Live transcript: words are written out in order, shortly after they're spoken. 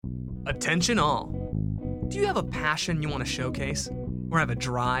Attention all. Do you have a passion you want to showcase? Or have a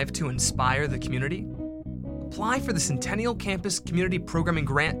drive to inspire the community? Apply for the Centennial Campus Community Programming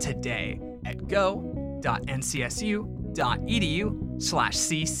Grant today at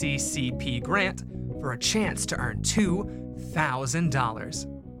go.nccsu.edu/cccp grant for a chance to earn $2,000.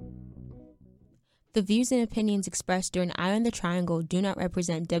 The views and opinions expressed during Eye on the Triangle do not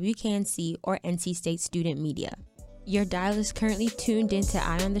represent WKNC or NC State student media. Your dial is currently tuned into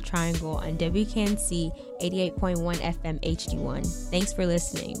Eye on the Triangle on WKNC 88.1 FM HD1. Thanks for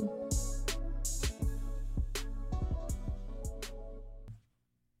listening.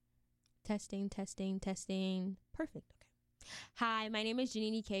 Testing. Perfect. Okay. Hi, my name is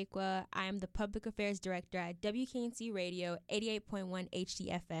Janini Kekwa. I am the Public Affairs Director at WKNC Radio 88.1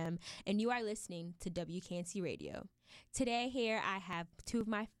 HD FM, and you are listening to WKNC Radio. Today here I have two of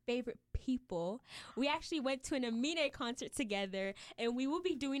my favorite people. We actually went to an Amine concert together, and we will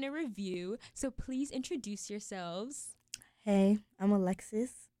be doing a review, so please introduce yourselves. Hey, I'm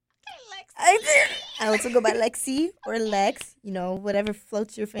Alexis. Alexis. I also go by Lexi or Lex, whatever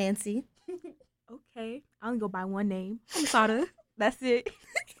floats your fancy. Okay, I only go by one name. Hamsada. That's it.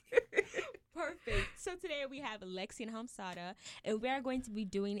 Perfect. So today we have Alexi and Hamsada, and we are going to be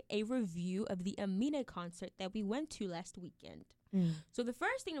doing a review of the Amine concert that we went to last weekend. So the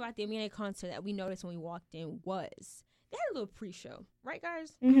first thing about the Amine concert that we noticed when we walked in was they had a little pre-show, right,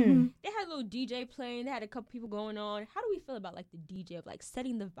 guys? Mm-hmm. They had a little DJ playing. They had a couple people going on. How do we feel about the DJ of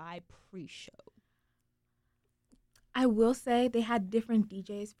setting the vibe pre-show? I will say they had different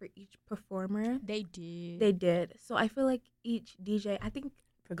DJs for each performer. They did. They did. So I feel like each DJ, I think,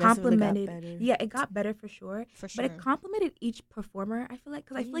 Progressively complimented. got better. Yeah, it got better for sure. For sure. But it complimented each performer, I feel like,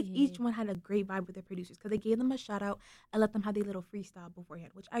 because I feel like each one had a great vibe with their producers because they gave them a shout out and let them have their little freestyle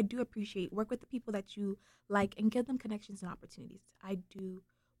beforehand, which I do appreciate. Work with the people that you like and give them connections and opportunities. I do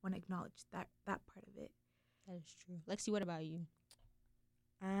want to acknowledge that part of it. That is true. Lexi, what about you?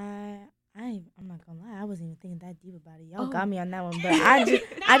 I'm not gonna lie, I wasn't even thinking that deep about it. Y'all got me on that one, but I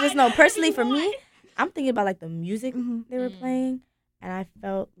just know personally for me, I'm thinking about the music they were playing, and I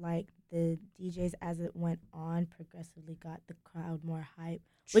felt like the DJs as it went on progressively got the crowd more hype,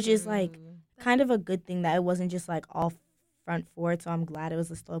 which is kind of a good thing that it wasn't just all front forward. So I'm glad it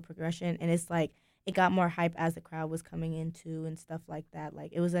was a slow progression, and it's it got more hype as the crowd was coming into and stuff like that.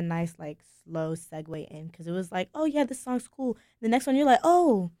 It was a nice slow segue in because it was oh yeah, this song's cool. The next one you're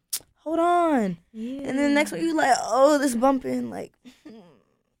oh, hold on. Yeah. And then the next one, you're oh, this bumping,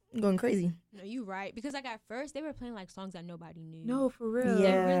 going crazy. No, you right. Because, at first, they were playing, songs that nobody knew. No, for real.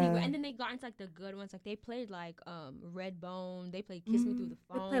 Yeah. They really were. And then they got into, the good ones. They played, Redbone. They played Kiss Me Through the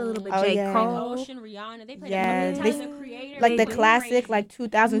Phone. They played a little bit J. Cole. Ocean, Rihanna. They played Tyler, the Creator. the classic,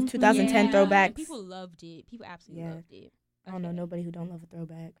 2000s, 2010 throwbacks. And people loved it. People absolutely loved it. I don't know nobody who don't love a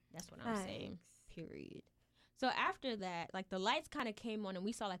throwback. That's what I'm saying. Period. So after that, the lights kind of came on and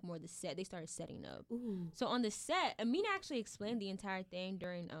we saw more of the set. They started setting up. Ooh. So on the set, Amina actually explained the entire thing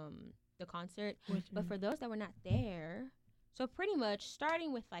during the concert. But for those that were not there, so pretty much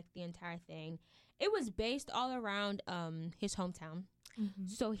starting with the entire thing, it was based all around his hometown. Mm-hmm.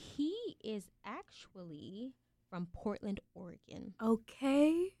 So he is actually from Portland, Oregon.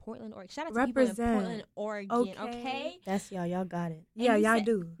 Okay. Portland, Oregon. Shout out to people in Portland, Oregon. Okay. That's y'all got it. Yeah, y'all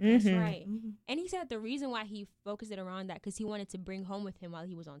do. That's right. Mm-hmm. And he said the reason why he focused it around that because he wanted to bring home with him while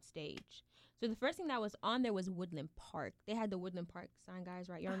he was on stage. So the first thing that was on there was Woodland Park. They had the Woodland Park sign, guys,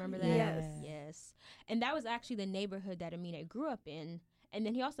 right? Y'all remember that? Yes. And that was actually the neighborhood that Amina grew up in. And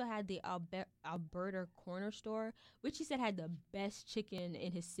then he also had the Alberta Corner Store, which he said had the best chicken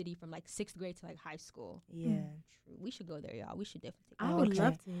in his city from 6th grade to high school. Yeah. True. We should go there, y'all. We should definitely I would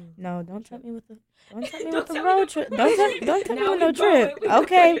love to. No, don't tempt me with the road trip. Don't tempt me with no trip.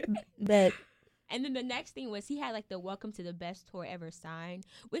 Okay. But And then the next thing was he had the Welcome to the Best Tour Ever sign,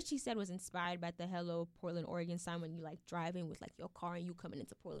 which he said was inspired by the Hello Portland, Oregon sign when you driving with your car and you coming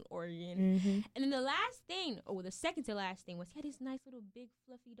into Portland, Oregon. Mm-hmm. And then the last thing, the second to last thing was he had this nice little big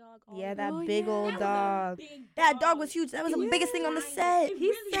fluffy dog. Yeah, that big old dog. That dog was huge. That was the biggest thing on the set.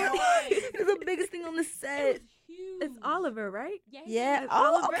 It was the biggest thing on the set. It's Oliver, right? Yeah.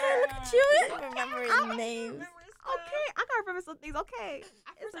 Oh, Oliver. Okay, look at you. I remember his names. Okay, I gotta remember some things. Okay,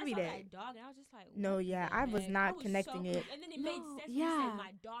 it's gonna be that dog, and I was just no, yeah, I was not connecting it. And then it made sense. When he said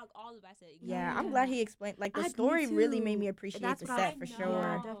my dog, Oliver. I said, yeah, I'm glad he explained. The story really made me appreciate the set for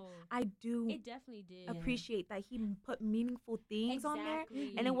sure. I do. It definitely did appreciate that he put meaningful things on there,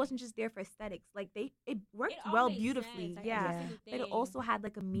 and it wasn't just there for aesthetics. It worked beautifully. Yeah, but it also had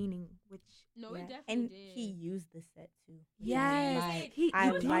a meaning, which it definitely and did. he used the set too. Yes,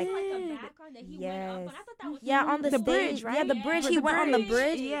 I was like a background that he went up, and I thought that was on the The stage. bridge, Yeah, right? the bridge. Yeah. He The went on the bridge,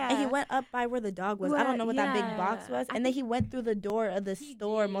 bridge, yeah. and he went up by where the dog was. I don't know what that big box Yeah. was, I and then he went through the door of the He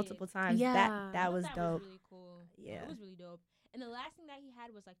store did. multiple times. Yeah. That I thought was that dope. was really cool. Yeah. It was really dope. And the last thing that he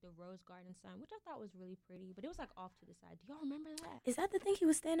had was like the rose garden sign, which I thought was really pretty, but it was like off to the side. Do y'all remember that? Is that the thing he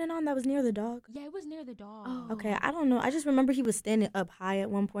was standing on that was near the dog? Yeah, it was near the dog. Oh. Okay, I don't know. I just remember he was standing up high at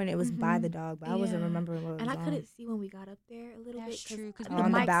one point. It was by the dog, but I wasn't Yeah. remembering what it was And I on. couldn't see when we got up there a little That's bit. true. Because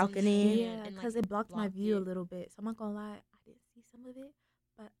on the mics- balcony. Yeah, because it blocked my view a little bit. So I'm not gonna lie, I didn't see some of it,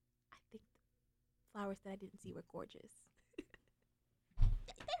 but I think the flowers that I didn't see were gorgeous.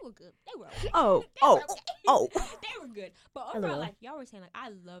 They were good. They were okay. Oh, They were oh, okay. They were good. But overall, Hello. like y'all were saying, like I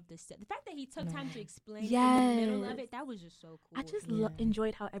love this set. The fact that he took time to explain in the middle of Yes. it, that was just so cool. I just Yeah.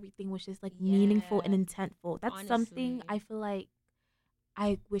 enjoyed how everything was just like meaningful and Yeah. intentful. That's something Honestly. I feel like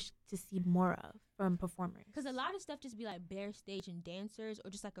I wish to see more of from performers. Because a lot of stuff just be like bare stage and dancers,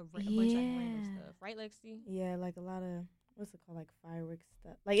 or just like a bunch of like random Yeah. stuff, right, Lexi? Yeah, like a lot of what's it called, like fireworks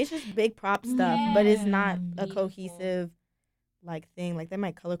stuff. Like it's just big prop stuff, but it's not a Meaningful. cohesive like thing. Like they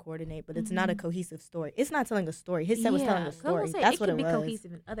might color coordinate, but it's not a cohesive story. It's not telling a story. His set was telling a 'cause I will story. say That's it what can it be was.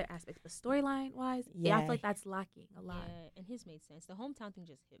 cohesive in other aspects, but storyline wise, yeah, I Yeah. feel like that's lacking a lot. Yeah, and his made sense. The hometown thing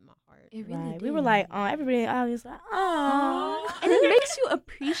just hit my heart. It really Right. did. We were like, oh, everybody. I was like, oh, and it makes you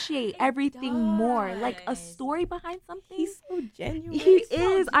appreciate It everything more, like a does. story behind something. he's so genuine. He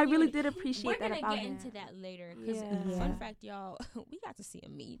so is. I really genuine. did appreciate We're that gonna about get him. into that later. Because Yeah. fun Yeah. fact, y'all, we got to see a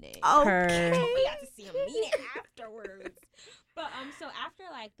meeting. Her. We got to see a meeting afterwards. But so after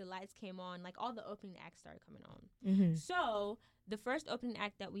like the lights came on, like all the opening acts started coming on. Mm-hmm. So the first opening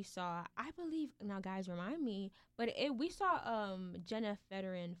act that we saw, I believe, now guys remind me, but we saw Jenna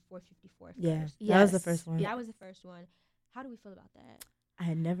Federer 454 first. Yeah, that was the Yes. first one. That was the first one. How do we feel about that? I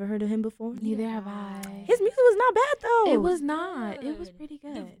had never heard of him before. Neither have I. His music was not bad though. It was not. It was Good. pretty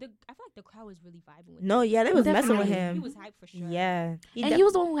good. I feel like the crowd was really vibing with No, him. yeah, they was messing with Definitely. him. He was hyped for sure. Yeah, And he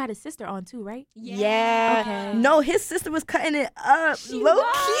was the one who had his sister on too, right? Yeah. Okay. No, his sister was cutting it up She low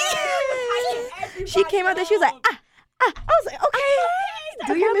was. key. She came out there. She was like, I was like,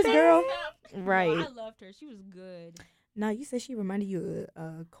 okay, do your Miss Girl. Right. I loved her. She was good. Now you said she reminded you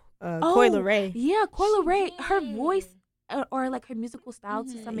of Oh, Coyle Ray. Yeah, Coyle She Ray. Her did. voice or like her musical style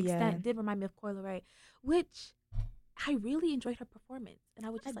to some Mhm. extent Yeah. did remind me of Coyle Ray, which I really enjoyed her performance. And I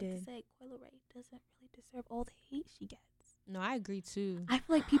would just I like did. to say Coyle Ray doesn't really deserve all the hate she gets. No, I agree too. I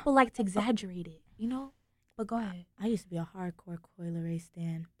feel like people like to exaggerate it, you know? But go ahead. I used to be a hardcore Coyle Ray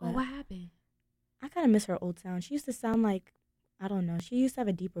stan, Oh, but what happened? I kind of miss her old sound. She used to sound like, I don't know. She used to have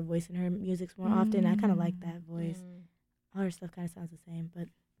a deeper voice in her music more often. I kind of like that voice. Mm. All her stuff kind of sounds the same, but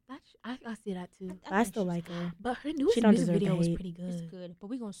I see that too. I think still she's like her. But her newest don't music deserve the video was hate. pretty good. It's good, but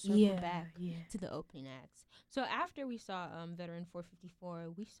we're gonna circle Yeah, back yeah. to the opening acts. So after we saw Veteran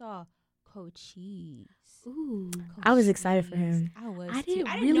 454, we saw Cochise. Ooh. I was excited for him. I was. I too.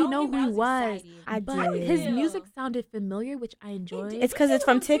 didn't really know him, but who he was. excited. I But did. his Yeah. music sounded familiar, which I enjoyed. It's because it's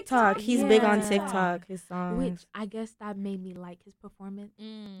from TikTok. He's big on Yeah. TikTok. His songs. Which I guess that made me like his performance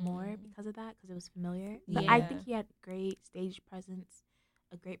more Mm. because of that, because it was familiar. But I Yeah. think he had great stage presence,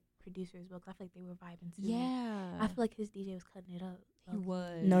 a great producer as well, because I feel like they were vibing too. Yeah, I feel like his DJ was cutting it up. he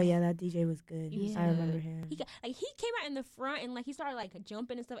was. No, yeah, that DJ was good. He was I remember good. him. He came out in the front and like he started like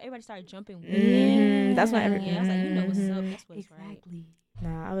jumping and stuff. Everybody started jumping with Mhm. him. That's when every- Yeah, I was like, you know what's up. Mhm. That's what's right. Exactly.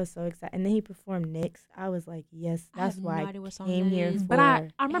 Nah, I was so excited. And then he performed Nyx. I was like, yes, I that's have why no I idea what song came that here is. for. But I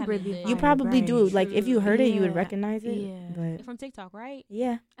It remember had the me You vibe, probably right? do. Like, if you heard it, you would Yeah. recognize it. Yeah. But It's from TikTok, right?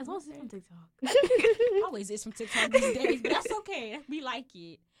 yeah. As long as it's from TikTok. Always is from TikTok these days, but that's okay. We like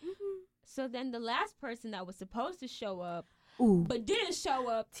it. So then the last person that was supposed to show up Ooh. but didn't show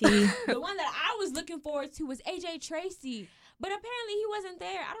up, T. the one that I was looking forward to was AJ Tracy. But apparently he wasn't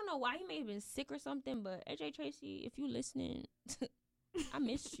there. I don't know why. He may have been sick or something. But AJ Tracy, if you listening, I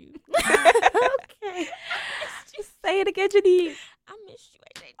missed you. Okay. Just say it again, Janine. I missed you,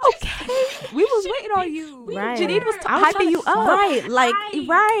 AJ Tracy. Okay. We was waiting on you. Right. Janine was I was hyping trying you to- up. Right. Like,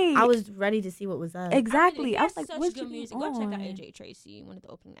 Right. I was ready to see what was up. Exactly. He I was has like, such what's good Janine music. Go check out on? AJ Tracy, one of the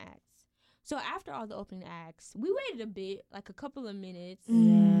opening acts. So after all the opening acts, we waited a bit, like a couple of minutes,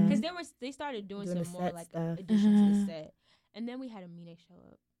 Yeah. because they started doing Doing the some more set like stuff. additions to the Uh-huh. set, and then we had Amine show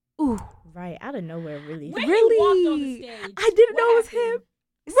up. Ooh. Right. Out of nowhere, really. When Really? he walked on the stage, I didn't what know it was happened? him.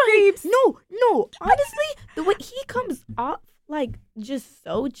 Right. No. Honestly, the way he comes off, like, just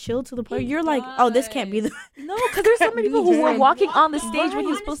so chill to the point, He you're like, oh, this can't be the. does. No, because there's so many people who were Right. walking on the stage when he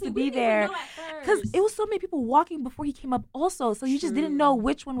was Honestly, supposed to we be didn't even there. know at Because first. it was so many people walking before he came up also. So you just didn't know True.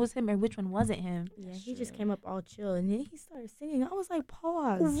 which one was him and which one wasn't him. Yeah, That's he just true. came up all chill, and then he started singing. I was like,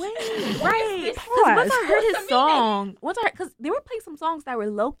 pause. Right. this? Because once I heard Pause. his song, because they were playing some songs that were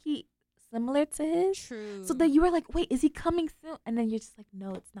low-key similar to his. True. So then you were like, wait, is he coming soon? And then you're just like,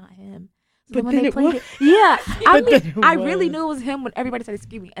 no, it's not him. So But when then they it played was. it, yeah, But then it I really was. knew it was him when everybody started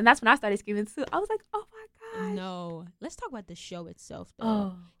screaming, and that's when I started screaming too. I was like, oh my god. No. Let's talk about the show itself, though.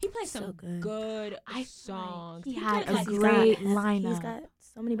 Oh, He played so some good. good I songs. he played, had a like, great He's lineup. got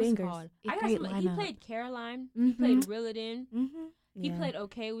so many what's it bangers. called? A I got great some, he lineup. played Caroline. He Mhm. played Reel It In. Mm-hmm. He Yeah. played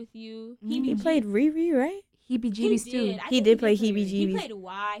Okay With You. Mhm. He played Riri, right? He be He GBs did. too. I He think did play He heebie-jeebies. played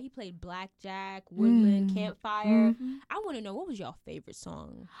Y. He played Blackjack, Woodland, Mm. Campfire. Mhm. I want to know, what was your favorite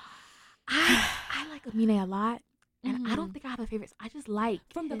song? I like Amine a lot, and I don't Mhm. think I have a favorite. I just like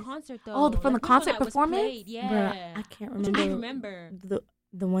From the his- concert, though. Oh, from the which one concert that was performance? played, Bruh, Yeah. I can't Which remember. I remember.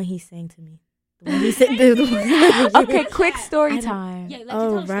 The one he sang to me. The one he said. The one Okay, quick story I don't- time. Yeah, let you Oh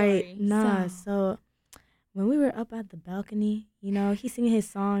tell the right, story. nah. So- So when we were up at the balcony, he's singing his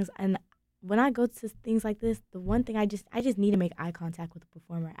songs, and when I go to things like this, the one thing I just need to make eye contact with the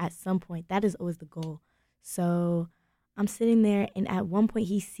performer at some point. That is always the goal. So I'm sitting there, and at one point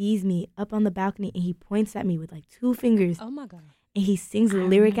he sees me up on the balcony, and he points at me with like 2 fingers, Oh my God. and he sings a I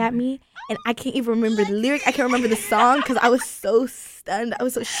lyric at remember. me, and I can't even remember the lyric. I can't remember the song because I was so stunned. I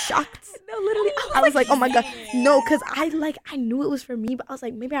was so shocked. No, literally, I was like, oh my God. saying? No, because I knew it was for me, but I was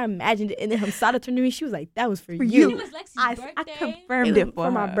like, maybe I imagined it. And then Hamsada turned to me. She was like, that was for For you. It was Lexi's I birthday. confirmed It it was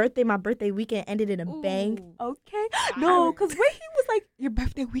for my her. birthday. My birthday weekend ended in a bang. Ooh. Okay, no, because Fire. when he was like, your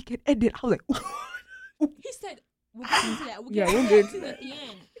birthday weekend ended, I was like, He said, "We'll get into that. Yeah, We'll we'll get get into to it at the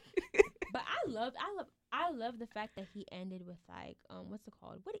end." But I love the fact that he ended with like, what's it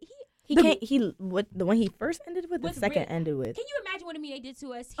called? What The one he first ended with, the With second Rick. ended with. Can you imagine what Amine did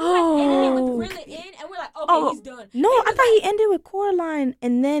to us? He Oh. like ended it with Reel It In, and we're like, okay, Oh. he's done. No, He I was thought he ended with Coraline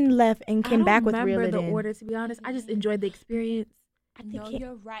and then left and came back with Reel remember It the In. order, to be honest. I just enjoyed the experience. I think No, he-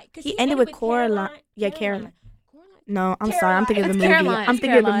 you're right. 'Cause he ended with Coraline. Yeah, Caroline. No, I'm sorry. I'm thinking of the It's movie. Caroline. I'm It's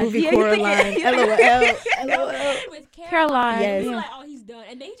thinking of the Caroline. movie Yeah, you're Coraline. thinking- LOL. He LOL. ended with Caroline. Yes. We were Yeah. like, oh, he's done.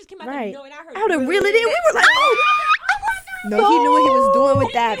 And then he just came out Right. of nowhere, and I heard I would have reeled it in. We were like, oh. No, he knew what he was doing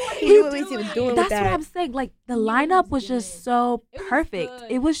with that. He knew what he was doing with That's that. what I'm saying. Like the He knew what he lineup was was just doing. so It was perfect.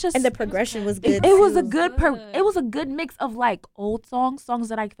 good. It was just And the progression was good. it was a too. good Good. it was a good mix of like old songs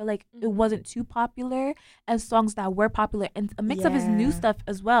that I feel like it Mhm. wasn't too popular, and songs that were popular, and a mix of his new Yeah. stuff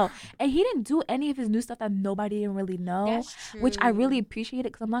as well. And he didn't do any of his new stuff that nobody didn't really know, That's true. which I really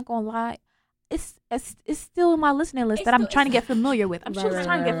appreciated, because I'm not gonna lie, it's still in my listening list It's that I'm still- trying to get familiar with. I'm Right, still right,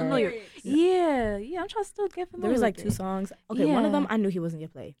 trying to get right. familiar. Lyrics. Yeah, I'm trying to still get familiar. There was like with 2 it. songs. Okay, one of Yeah. them I knew he wasn't gonna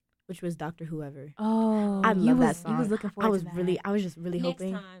play, which was Doctor Whoever. Oh, I you love that was- song. You was looking forward I was to that. I was just really Next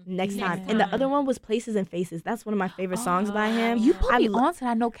hoping time. next Next time. And the time. other one was Places and Faces. That's one of my favorite songs by him. You Oh. put I me lo- on to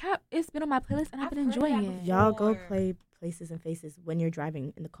that. No cap. It's been on my playlist, and I've been I've heard enjoying that it. Y'all go before. play Places and Faces when you're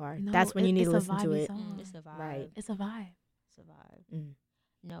driving in the car. No, That's when you need it's to a listen to vibey it. song. It's a vibe. Right. It's a vibe. It's a vibe. Mm.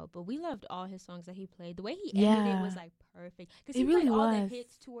 No, but we loved all his songs that he played. The way he ended it was Yeah. like perfect. Because It he really played all the was.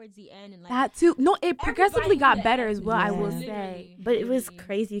 hits towards the end and like That too. No, it progressively everybody got knew better that. as well. I will Yeah. say. Literally, But it was literally.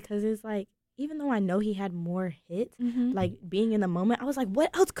 crazy because it's like, even though I know he had more hits, Mhm. like being in the moment, I was like, what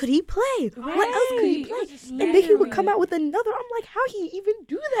else could he play? What else could he Right. play? It was just And then he would come literally- out with another. I'm like, how he even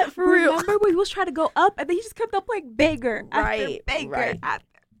do that for real? Remember when he was trying to go up, and then he just kept up like banger Right, after banger. right. after-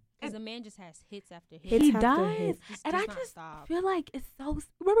 Because the man just has hits after hits. Hits He after does, hits. Just and does I not just stop. feel like it's so.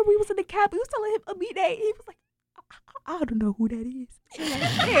 Remember we was in the cab. We was telling him Amine. He was like, I don't know who that is.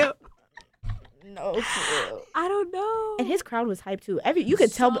 Damn, No, for real. I don't know. And his crowd was hyped too. You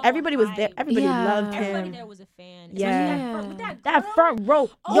could tell So everybody was there. hyped. Everybody Yeah. loved Everybody him. there was a fan. Yeah. Especially that That front front row,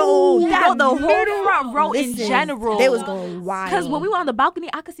 Oh, yo, that the whole middle front row in listen, general. they was going wild. Because when we were on the balcony,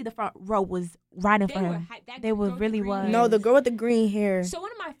 I could see the front row was right in They front were of him. hyped. That They were girl with the really green was. hair. No, the girl with the green hair. So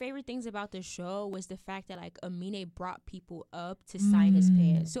one of my favorite things about the show was the fact that like Amine brought people up to sign his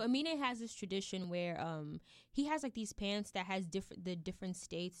pants. So Amine has this tradition where he has like these pants that has different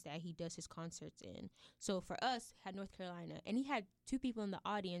states that he does his concerts in. So for us, had North Carolina, and he had 2 people in the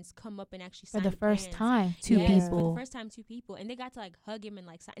audience come up and actually For sign the first pants. time, 2 Yes, for people. the first time, 2 people, and they got to like hug him and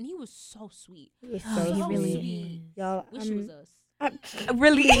like sign. And he was so sweet. It was Oh, so he so really sweet. Y'all, Wish it was us.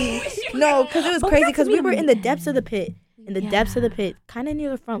 Really? no, because it was But we crazy got to because we meet were him in the again. depths of the pit. In the depths of the Yeah. pit, kind of near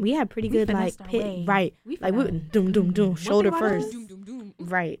the front, we had pretty We good like finessed our pit, way. right? We Like we finessed. would doom doom doom, One shoulder thing about us- first, Doom, doom, doom.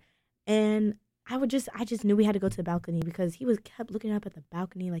 right? And I just knew we had to go to the balcony because he kept looking up at the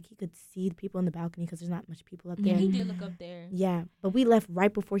balcony, like he could see the people in the balcony because there's not much people up there. He did look up there. Yeah, but we left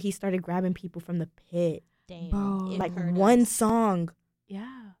right before he started grabbing people from the pit. Damn. Bro. it Like hurt one us. song. Yeah.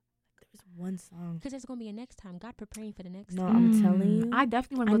 There was one song. Because there's gonna be a next time. God preparing for the next No, time. I'm telling you. I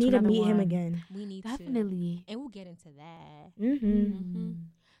definitely want I to go need to to another meet him one. again. We need to. Definitely. And we'll get into that. Mm-hmm. Mhm.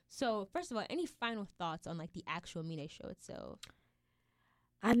 So first of all, any final thoughts on like the actual Amine show itself?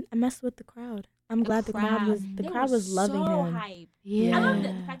 I messed with the crowd. I'm glad the crowd was loving so him. Hyped. Yeah. I love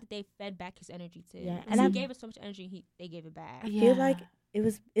the fact that they fed back his energy too. Yeah, and and he I gave us so much energy. They gave it back. I feel like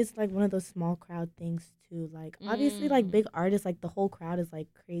it's like one of those small crowd things too. Like obviously like big artists, like the whole crowd is like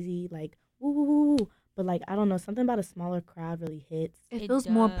crazy, like woo woo woo woo. But like I don't know, something about a smaller crowd really hits. It feels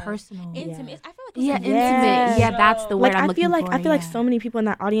more personal. Intimate. Yeah. I feel like it's Yeah, like intimate. Yeah, that's the word Like I'm I feel looking like for. I feel like so many people in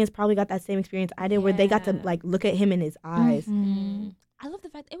that audience probably got that same experience I did, where they got to Yeah. like look at him in his eyes. I love the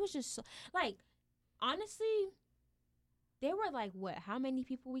fact it was just so, like, honestly, there were like what? How many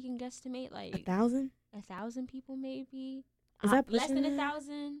people we can guesstimate? Like 1,000? 1,000 people, maybe. Is that Less than pushing it?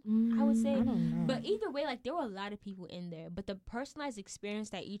 1,000? I would say. I don't know. But either way, like there were a lot of people in there. But the personalized experience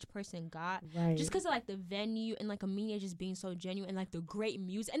that each person got, Right. just because of like the venue and like Amelia just being so genuine and like the great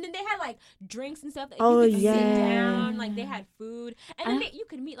music, and then they had like drinks and stuff that Oh, you could sit yeah. down, like they had food, and then you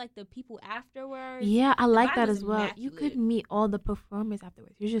could meet like the people afterwards. Yeah, I like vibe that was as well. You could immaculate. meet all the performers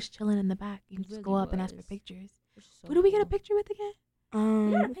afterwards. You're just chilling in the back. You can just Really go up and ask for was. pictures. Which is so Who do we get a cool. picture with again?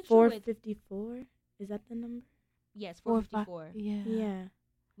 got a picture with- 454. Is that the number? Yes, 4 or 5. 454. Yeah. Yeah.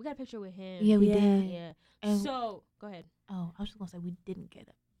 We got a picture with him. Yeah, we Yeah. did. Yeah. And So go ahead. oh, I was just gonna say we didn't get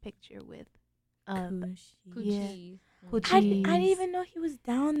a picture with Coochie. Yeah. Coochie. Coochie. I didn't even know he was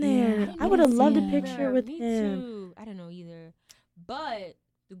down there. Yeah. I would have didn't loved a see him. picture with Me him. too. I don't know either. But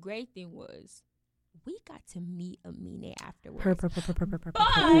the great thing was we got to meet Amine afterwards. But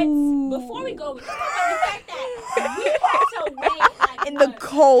before we go, we talk about the fact that we had to wait like In the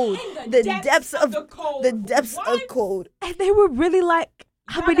cold, in the depths of the cold. the depths of What? cold. And they were really like,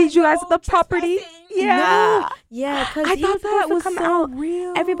 how Y'all many got you guys no at the property? trespassing. Yeah. Yeah, because I he was thought that supposed to was come so out.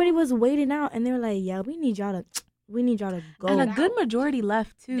 real. Everybody was waiting out, and they were like, "Yeah, we need y'all to go." And a Go. good majority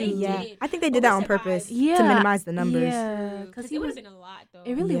left too. They Yeah, did. I think they But did we that on survived. purpose Yeah. to minimize the numbers. Yeah, because he it would was. have been a lot though.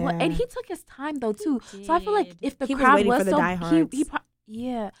 It really was, and Yeah. he took his time though too. He So I feel like did. if the He was crowd waiting was for the so diehards.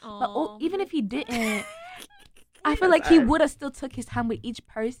 yeah. But Aw. even if he didn't, I feel like he would have still took his time with each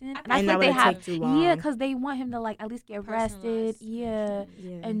person. And I And feel that like they would've have took too long. yeah, because they want him to like at least get rested, Personalized. yeah,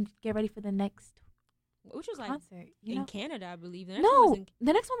 Yeah. and get ready for the next Which was like concert. You in know? Canada, I believe. The next one was No, in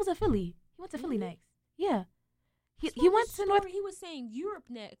the next one was in Philly. He went to Philly Really? next. Yeah, he What went was to the North story? He was saying Europe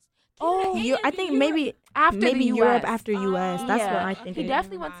next. Oh, Canada You, and I then think Europe. maybe after maybe the US. Europe after US. That's yeah. what I think. He Okay.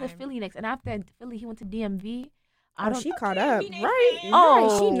 definitely went to Never mind. Philly next, and after Philly, he went to DMV. I Oh, don't. she caught Okay, up, Mina right? fan.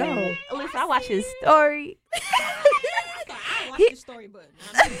 Right, she know. Listen, I watched his story. I watched the story, but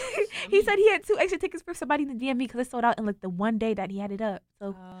not me. He said he had 2 extra tickets for somebody in the DMV because it sold out in like the one day that he had it up.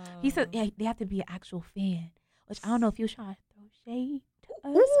 So he said, yeah, they have to be an actual fan, which I don't know if he was trying to throw shade to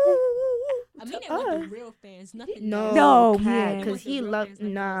us. I mean, it was the real fans, nothing. No, No, Kat, yeah. because Was the he real loved fans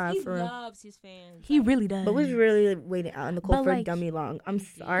like nah this. for He real. loves his fans. He Like, really does. But was really waiting out in the cold But, for like, dummy long. I'm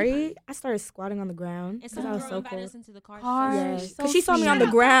sorry. I started squatting on the ground and because some I was girl so invited cold. us into the car. Cars. Yes, so because she saw me on sweet.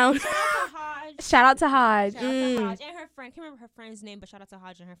 the ground. Shout out to Hodge. Shout out to Hodge. Shout out to Mm. Hodge and her friend. Can't remember her friend's name, but shout out to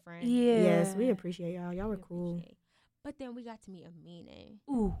Hodge and her friend. Yeah. Yes, we appreciate y'all. Y'all were We cool. appreciate. But then we got to meet Amine,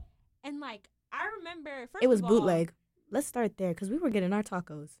 Ooh. and like I remember, first It was of all, bootleg. Let's start there because we were getting our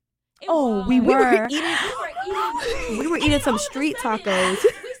tacos. it Oh, was. we We were were. eating. We were And eating then some all of a street sudden, tacos.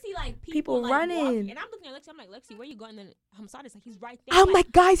 We see like People like, running. walking, and I'm looking at Lexi. I'm like, Lexi, where you going? And then Hamzada's like, he's right there. I'm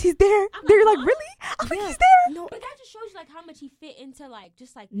like, guys, he's there. I'm They're like, like, huh? really? I'm like, Yeah. he's there. No, but that just shows you like how much he fit into like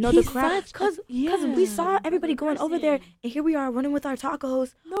just like no, the He's crowd. such a- Because yeah. we saw everybody going over there, person. and here we are running with our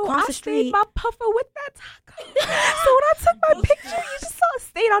tacos No, across I the stayed street. my puffer with that taco. So when I took my picture, you just saw a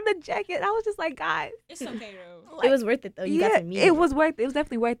stain on the jacket. I was just like, guys. It's okay though. It was worth it though. You got to meet. it was worth it. It was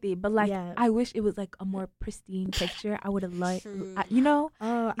definitely worth it. But like, Yeah. I wish it was like a more pristine picture. I would have liked, True. you know.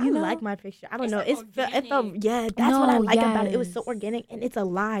 Oh, I You know? like my picture. I don't It's, know. like, It felt organic. yeah. That's what I No, like about it. It was so yes. organic and it's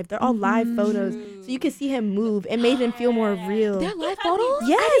alive. They're all live Mhm. photos, so you could see him move. It made him feel more real. They're live How do you- photos.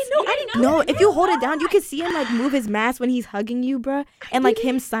 Yes. I didn't know. No, if you hold it down, you can see him like move his mask when he's hugging you, bruh, and like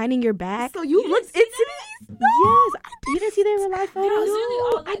him signing your back. So you You looked didn't into see these? Yes, you didn't see they were live That was photos.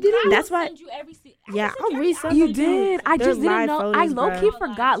 really all, I like, didn't. will That's why. send you every Yeah, I'll resend You them too. did. I They're just didn't live know. photos, I low key bruh.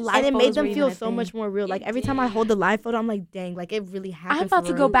 forgot live And it made photos them were feel even a so thing. much more real. Like It every time I hold did. the live photo, I'm like, dang, like it really happened. I'm about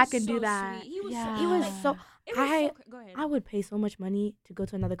for to go real. back and So do that. sweet. He was so- Yeah. He was so. It was I- so go ahead. I would pay so much money to go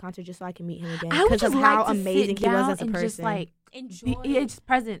to another concert just so I can meet him again I would because of just how like to amazing sit he was down as a and person. just like Enjoy. it's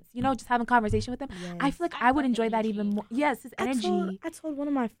presence, you know, just having conversation with him. I Yes. feel like I I would felt the enjoy that even energy. more. Yes, his energy. I told one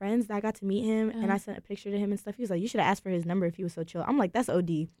of my friends that I got to meet him, and I sent a picture to him and stuff. He was like, "You should have asked for his number if he was so chill." I'm like, "That's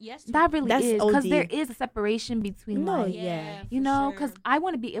OD." Yes. That really That's is because OD. there is a separation between No, like yeah. you for know, sure. because I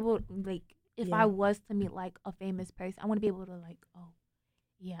want to be able like if Yeah. I was to meet like a famous person, I want to be able to like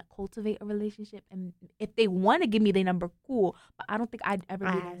cultivate a relationship, and if they want to give me their number, cool. But I don't think I'd ever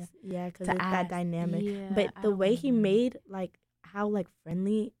do that. Yeah, because To it's that ask. dynamic. Yeah, but I the don't way he know. made like how like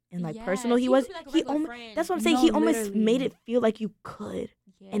friendly and like Yes, personal he he was. would be like a He regular almost, friend. that's what I'm saying. No, He almost literally. made it feel like you could,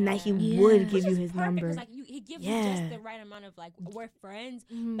 and that he Yeah. would Yeah. give Which you is his perfect, 'cause, number. like he gives you just Yeah. the right amount of like we're friends.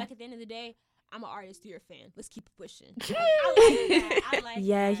 Mhm. Like at the end of the day, I'm an artist, you're a fan. Let's keep it pushing. Like, I like that. I like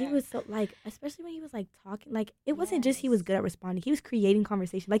Yeah, that. he was so like, especially when he was like talking, like it wasn't just he was Yes. good at responding. He was creating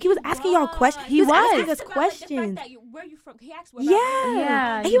conversation. Like he was asking y'all questions. was. He was He asking was. us questions. Where you from? He asked where. Yeah.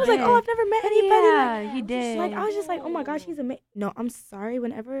 Yeah, And he he was like, did. "Oh, I've never met anybody." Yeah, like, he did. Like I was just like, "Oh my gosh, he's amazing." No, I'm sorry.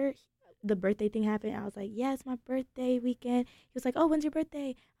 Whenever the birthday thing happened, I was like, "Yeah, it's my birthday weekend." He was like, "Oh, when's your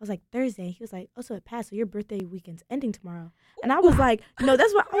birthday?" I was like, "Thursday." He was like, "Oh, so it passed. So your birthday weekend's ending tomorrow." And I was like, "No,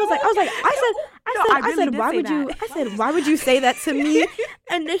 that's what I was like." I said, "Why would you?" I said, "Why would you say that to me?"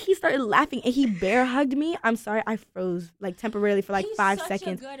 And then he started laughing and he bear hugged me. I'm sorry, I froze like temporarily for like He's 5 such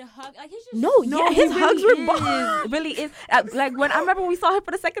seconds. A good hug. Like, he's just No, No, yeah, he his hugs were really bomb. is. Really is. Like when I remember when we saw him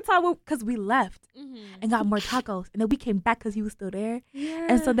for the second time, because we left Mhm. and got more tacos, and then we came back because he was still there.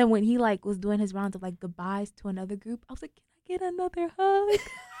 And so then when he like was doing his rounds of like goodbyes to another group, I was like, "Can I get another hug?" Hold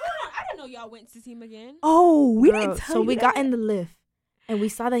on, I didn't know y'all went to see him again. Oh, we Girl, didn't tell so you we that. got in the lift and we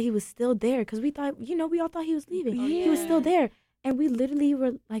saw that he was still there because we thought, we all thought he was leaving. Oh, He was still yeah. there. And we literally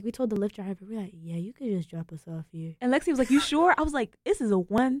were like, we told the Lyft driver, we're like, yeah, you could just drop us off here. And Lexi was like, "You sure?" I was like, "This is a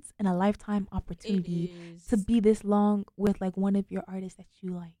once in a lifetime It opportunity is. to be this long with like one of your artists that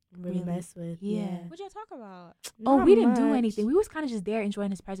you like Really mess with. Yeah. What y'all talk about? Oh, Not we didn't do much. anything. We was kind of just there enjoying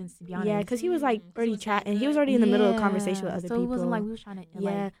his presence, to be honest. Yeah, because he was like Mm, 'cause already he was chatting. that He was good. already in the middle of a conversation with other so people. it wasn't like we was trying to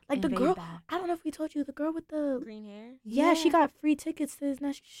Yeah, like the invade girl. that. I don't know if we told you, the girl with the. Green hair. Yeah, she Yeah. got free tickets to his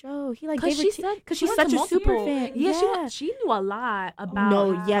next show. He like Cause gave her she ti- said, because she she's went such to a super multiple- fan. Yeah, she knew a lot about.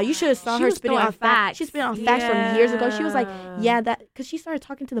 No, yeah, you should have saw She her was spitting throwing on facts. She facts. spitting on facts from years ago. She was like, yeah, that because she started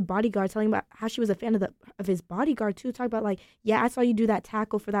talking to the bodyguard, telling about how she was a fan of his bodyguard too. Talk about like, yeah, I saw you do that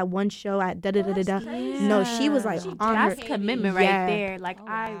tackle for that one show at da da da da da. That's No, she was like She on did. her. That's commitment right Yeah. there. Like Oh,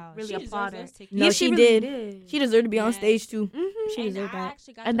 I wow. really She deserves applaud her. those tickets. No, Yeah, she really did. She deserved to be on Yes. stage too. Mhm. She And deserved I that.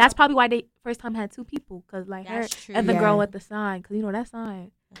 actually got And the that's probably why they first time had two people, cause like That's her true. and the Yeah. girl with the sign, cause you know that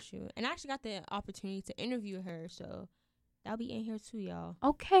sign. That's true. And I actually got the opportunity to interview her, so that'll be in here too, y'all.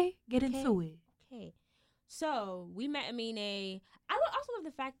 Okay, get Okay. into it. Okay. So we met Amine. I also love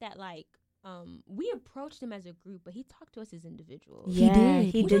the fact that like we approached him as a group, but he talked to us as individuals. He Yeah,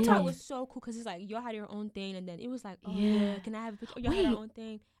 did. he Which I did thought talk. was so cool because it's like y'all had your own thing, and then it was like, oh Yeah. yeah, can I have a picture? Oh, y'all had Wait. your own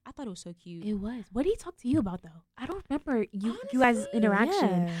thing. I thought it was so cute. It was. What did he talk to you about though? I don't remember you guys' Honestly, interaction.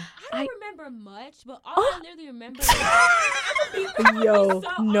 Yeah. I don't I- remember much, but all Oh. I literally remember. Was, Yo,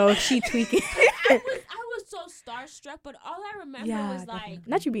 so no, honest. she tweaking. I was so starstruck, but all I remember Yeah, was like. definitely.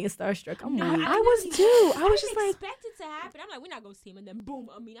 Not you being starstruck. I'm No, weak. I was literally- too. I I was just didn't like, expect it to happen. I'm like, we're not gonna see him, and then boom,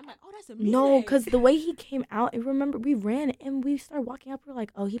 I'm like, oh, that's amazing. No, because the way he came out, and remember we ran and we started walking up. We're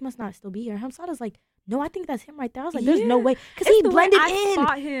like, oh, he must not still be here. Hamsada's like, no, I think that's him right there. I was like, there's no Yeah. way, because it's he the way blended I in.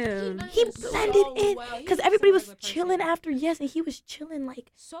 Saw him. He so blended in well. He's because just everybody a was regular chilling person. after yes, and he was chilling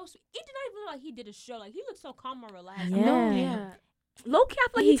like. So sweet. It did not even look like he did a show. Like he looked so calm and relaxed. Yeah. No, yeah. Low key, I feel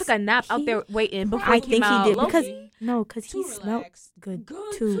like he He's- took a nap out he- there waiting before I he think came he out. did Low because key. no, because Too he smelled relaxed. good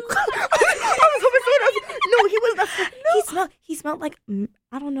Good too. too. No, he was not. He smelled like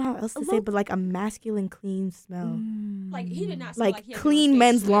I don't know how else to say, but like a masculine, clean smell, Like he did not smell like he had been on clean stage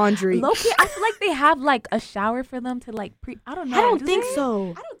men's sweating. laundry. Low key, I feel like they have like a shower for them to like I don't know. I don't do think they?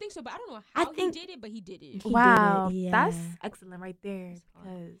 so. I don't think so, but I don't know I how think- he did it, but he did it. He did Wow, it, yeah. that's excellent right there. That's fun.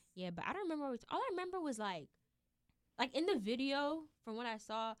 Because Yeah, but I don't remember. All I remember was like in the video from what I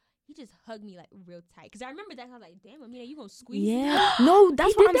saw, he just hugged me like real tight. Because I remember that I was like, damn, Amina, you gonna squeeze me? Yeah, no,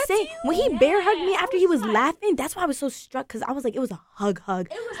 that's He what did I'm that to saying. When he you? bear hugged me Yeah, after I he was was like- laughing, that's why I was so struck because I was like, it was a hug. It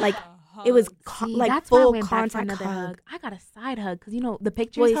was Like, a hug. It was see, like that's why I full went back for contact another hug. I got a side hug because you know the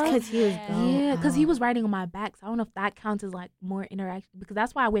pictures. Well, it's hug? because he was Yeah. gone. Yeah, because he Oh. was riding on my back, so I don't know if that counts as like more interaction. Because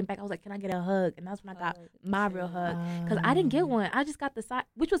that's why I went back. I was like, "Can I get a hug?" And that's when I got my real hug. Because I didn't get one. I just got the side,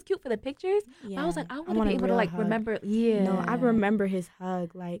 which was cute for the pictures. But I was like, I want to want be a able to real like hug. remember. Yeah. No, I remember his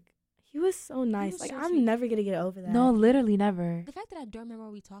hug. Like he was so nice. was Like so I'm sweet. never gonna get over that. No, literally never. The fact that I don't remember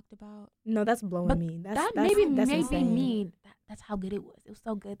what we talked about. No, that's blowing But me. That's that that's, maybe that's maybe insane. mean that's how good it was. It was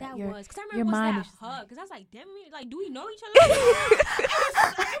so good that, That you're. was because I your remember mind was is that just hug like- because I was like, damn, like, do we know each other?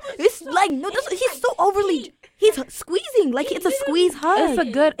 It's like no, that's, he's so overly. He's squeezing like he it's a literally squeeze hug. It's a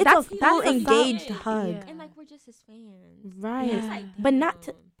good. It's that's a full that's a engaged solid- hug. Yeah. and like we're just his fans. Right, It's Yeah. like, but not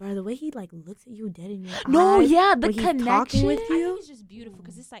to. damn. Bro, the way he like looks at you dead in your No, eyes. yeah, the when he's connection. talking with I you. think it's just beautiful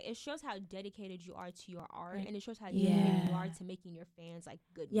because it's like it shows how dedicated you are to your art, Right. and it shows how Yeah. dedicated you are to making your fans like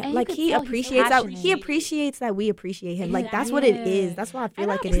good. Yeah, And you like could he tell he's appreciates that. He passionate. appreciates that we appreciate him. Like that's what it is. Yeah. That's why I feel And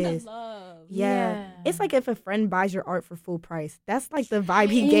like I it miss the is. love. Yeah. It's like if a friend buys your art for full price. That's like the vibe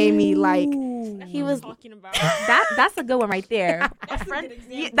he gave me. Like he was talking about. That's a good one right there. That's a good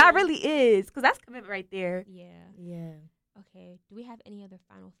example. That really is, because that's commitment right there. Yeah. Okay. Do we have any other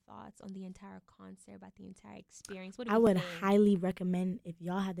final thoughts on the entire concert, about the entire experience? What do I you would think? highly recommend, if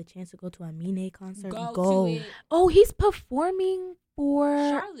y'all had the chance to go to a Amine concert, go go. to it. Oh, he's performing for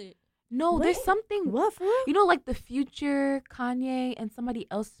Charlotte. No, What? there's something. What for real? You know, like the Future, Kanye, and somebody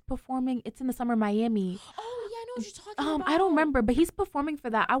else is performing. It's in the summer, Miami. Oh yeah, I know what you're talking about. I don't remember, but he's performing for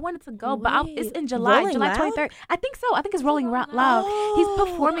that. I wanted to go, but it's Wait, in July, Rolling July Loud? 23rd. I think so. I think it's Rolling Loud. He's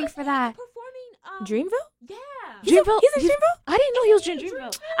performing for that. Dreamville? Yeah. Dreamville. He's in Dreamville? I didn't know he was in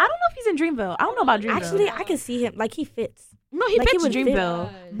Dreamville. I don't know if he's in Dreamville. I don't know about Dreamville. Actually, I can see him. Like, he fits. no, he like, he fits would fit. Dreamville,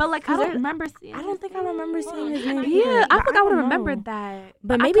 but like I 'Cause don't there- remember seeing. I don't think I remember seeing his name. Yeah, either, I but think I would have don't know. remembered that.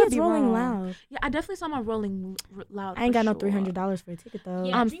 But I maybe could it's be Rolling wrong. Loud. Yeah, I definitely saw him on Rolling Loud. I ain't got no for sure. $300 for a ticket, though.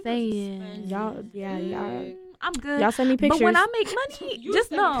 Yeah, I'm Dreamville's saying. expensive. Y'all, yeah, y'all. I'm good. Y'all send me pictures. But when I make money, You just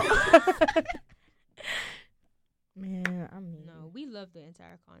send me know. Man, I mean. No, we love the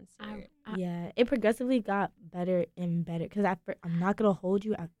entire concert. Yeah, it progressively got better and better. Because I'm not going to hold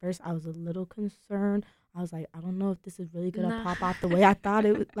you. At first, I was a little concerned. I was like, I don't know if this is really going to Nah. pop off the way I thought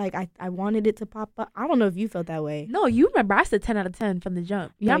it would. Like, I wanted it to pop up. I don't know if you felt that way. No, you remember I said 10 out of 10 from the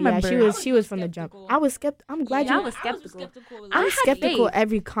jump. No, Yeah, I remember. she was from the jump. skeptical. I was skeptical. I'm glad Yeah, you. I was skeptical. I'm I had skeptical faith.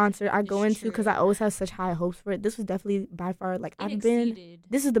 every concert I go It's into because true. I always have such high hopes for it. This was definitely by far It I've been. exceeded.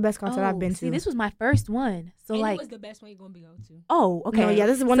 This is the best concert I've been to. See, this was my first one. So And like, it was the best one you're gonna be going to. oh, okay. No, yeah,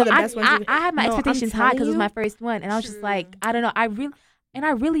 this is one of the best ones. I had my No, I'm expectations high because it was telling my you. first one, and I was just like, True. I don't know.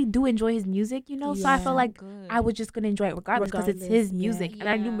 I really do enjoy his music, you know. So I Yeah. felt like Good. I was just gonna enjoy it regardless because it's his Regardless, yeah. music, and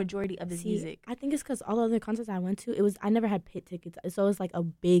I knew Yeah. majority of his See, music. I think it's because all the other concerts I went to, I never had pit tickets, so it's like a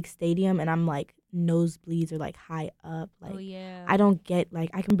big stadium, and I'm like nosebleeds or like high up. Like oh yeah. I don't get like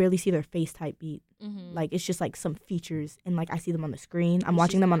I can barely see their face type beat. Mhm. Like it's just like some features, and like I see them on the screen. I'm It's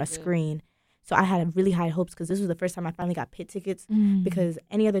watching just them on a not good. screen, so I had really high hopes because this was the first time I finally got pit tickets. Because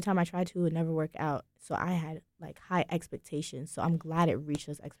any other time I tried to, it would never work out. So I had like high expectations. So I'm glad it reached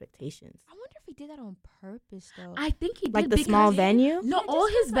those expectations. I wonder if he did that on purpose though. I think he did Like the because small venue. No, Yeah, all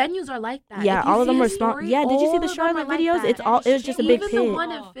just his 'cause, like- venues are like that. Yeah, If you all of them see were his small. story, Yeah, did you see all the of them are Charlotte like videos? that. It was just a big Even the pit.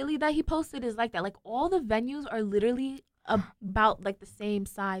 one in Philly that he posted is like that. Like all the venues are literally about like the same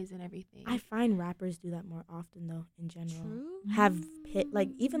size and everything. I find rappers do that more often though. In general, True. have pit like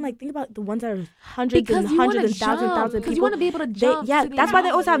even like think about the ones that are hundreds because and you want hundreds to and jump. thousands Because people. you want to be able to jump. Yeah, to the that's why they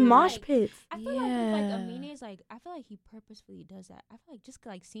always have mountain. mosh pits. I feel like Yeah. Amine is like I feel like he purposefully does that. I feel like just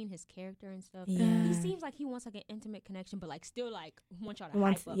like seeing his character and stuff. Yeah. He seems like he wants like an intimate connection, but like still like wants y'all to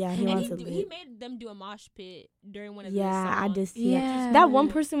Wants- hype up. yeah, he and wants to he lead. made them do a mosh pit during one of Yeah, his I songs. just see that. Yeah. That one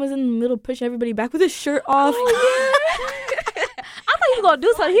person was in the middle pushing everybody back with his shirt off. I thought he was gonna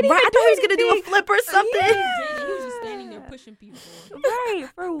do something. He didn't Right, I even thought he was do gonna do a anything. flip or something. He did. He was just standing there pushing people. Right,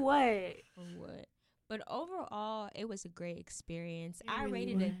 for what? For what? But overall, it was a great experience. I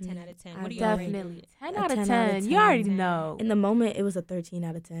really rated it was. 10 out of 10. I What do you rate Definitely. it? 10 A out of 10 10. out of You already 10. know. In the moment, it was a 13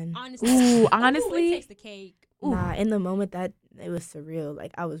 out of 10. Honestly, Ooh, Ooh, honestly? it takes the cake. Ooh. Nah, in the moment that it was surreal.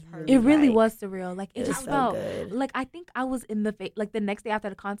 Like I was really It really like, was surreal. Like It it was just so felt good. like I think I was in the like the next day after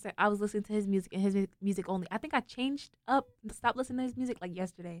the concert, I was listening to his music and his music only. I think I changed up, stopped listening to his music like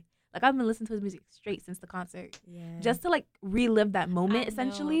yesterday. Like I've been listening to his music straight since the concert, Yeah. just to like relive that moment I know,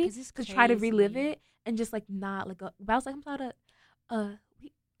 essentially, 'cause it's to try to relive crazy. it and just like not like. But I was like, I'm proud of.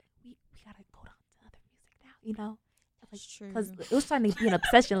 We gotta go on to other music now, you know. That's true. Because it was starting to be an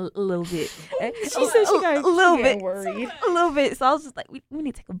obsession a little bit. She said she got a little she bit, getting worried. a little bit. So I was just like, we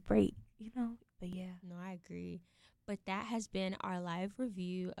need to take a break, you know. But yeah, No, I agree. But that has been our live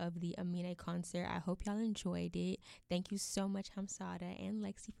review of the Amine concert. I hope y'all enjoyed it. Thank you so much, Hamsada and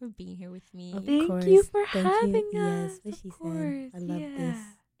Lexi, for being here with me. Of thank course. you for Thank you. having Yes, us. what Of she said. course, I love yeah. this.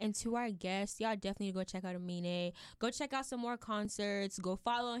 And to our guests, y'all definitely go check out Amine. Go check out some more concerts. Go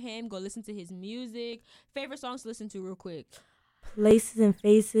follow him. Go listen to his music. Favorite songs to listen to real quick. Places and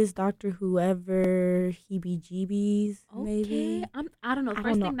Faces, Doctor Whoever, Heebie-Jeebies, maybe. I don't know. I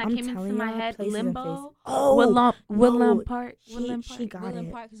First don't know. thing that I'm came into telling my y'all, head, Places and Limbo. Faces. Oh, Woodlawn no, Park. Woodland Park. she got Woodland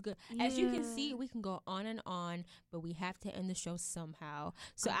it. Park is good. As you can Yeah. see, we can go on and on, but we have to end the show somehow.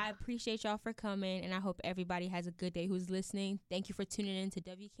 So I appreciate y'all for coming, and I hope everybody has a good day who's listening. Thank you for tuning in to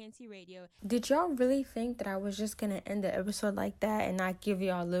WKNC Radio. Did y'all really think that I was just going to end the episode like that and not give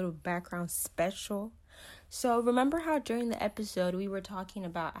y'all a little background special? So remember how during the episode we were talking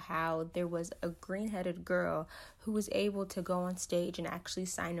about how there was a green-headed girl who was able to go on stage and actually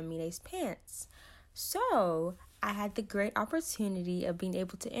sign Amine's pants? So I had the great opportunity of being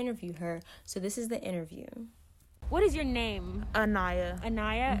able to interview her. So this is the interview. What is your name? Anaya. And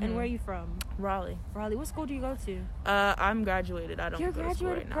where are you from? Raleigh. What school do you go to? I'm graduated. I don't You're go to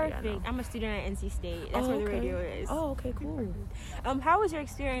school graduated? right now. Perfect. Yeah, I'm a student at NC State. That's where the radio is. Oh, okay, cool. How was your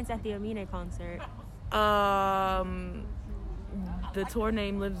experience at the Amine concert? The tour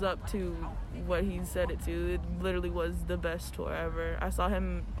name lives up to what he said it to. It literally was the best tour ever. I saw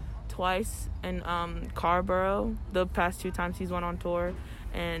him twice in Carborough the past 2 times he's went on tour,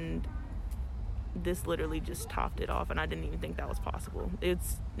 and this literally just topped it off, and I didn't even think that was possible. It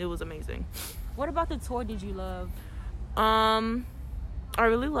was amazing. What about the tour did you love? I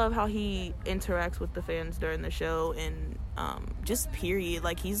really love how he interacts with the fans during the show, and just period.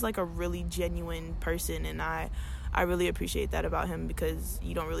 Like, he's like a really genuine person, and I really appreciate that about him, because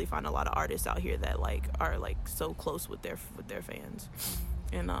you don't really find a lot of artists out here that like are like so close with their fans.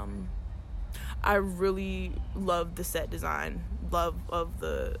 And I really loved the set design, love of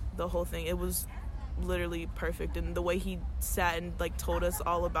the whole thing. It was literally perfect, and the way he sat and like told us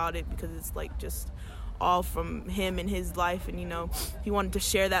all about it, because it's like just all from him and his life, and he wanted to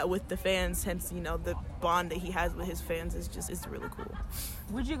share that with the fans, hence the bond that he has with his fans is really cool.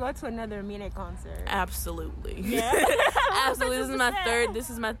 Would you go to another Amine concert? Absolutely. Yeah. Absolutely. This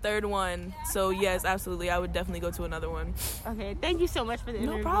is my third one, so yes, absolutely, I would definitely go to another one. Okay, thank you so much for the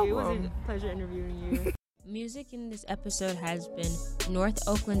interview. No problem. It was a pleasure interviewing you. Music in this episode has been North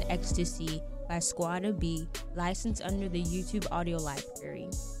Oakland Ecstasy by Squadda B, licensed under the YouTube audio library.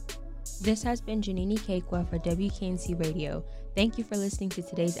 This has been Janini Kekwa for WKNC Radio. Thank you for listening to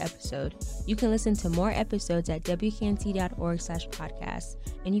today's episode. You can listen to more episodes at wknc.org/podcast,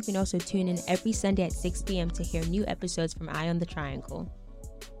 and you can also tune in every Sunday at 6 p.m. to hear new episodes from Eye on the Triangle.